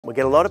We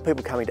get a lot of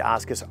people coming to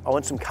ask us, I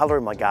want some colour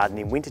in my garden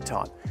in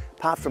wintertime.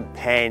 Apart from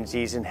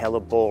pansies and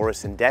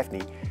helleborus and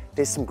daphne,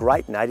 there's some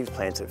great native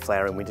plants that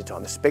flower in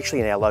wintertime, especially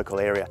in our local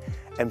area.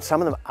 And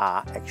some of them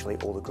are actually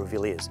all the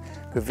grevilleas.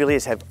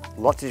 Grevilleas have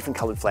lots of different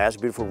coloured flowers, a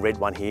beautiful red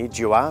one here,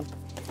 Dewar,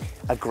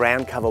 a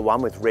ground cover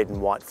one with red and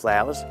white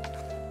flowers,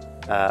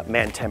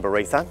 Mountain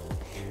Tamboretha.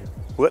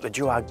 We've got the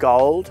Dewar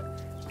Gold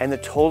and the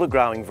taller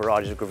growing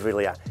varieties of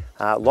Grevillea.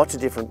 Lots of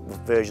different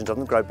versions of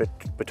them, grow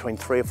between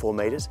 3 or 4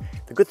 metres.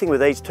 The good thing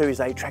with these too is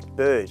they attract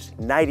birds,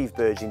 native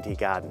birds into your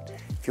garden.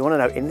 If you want to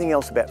know anything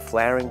else about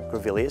flowering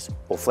Grevilleas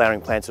or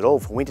flowering plants at all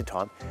for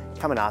wintertime,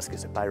 come and ask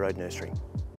us at Bay Road Nursery.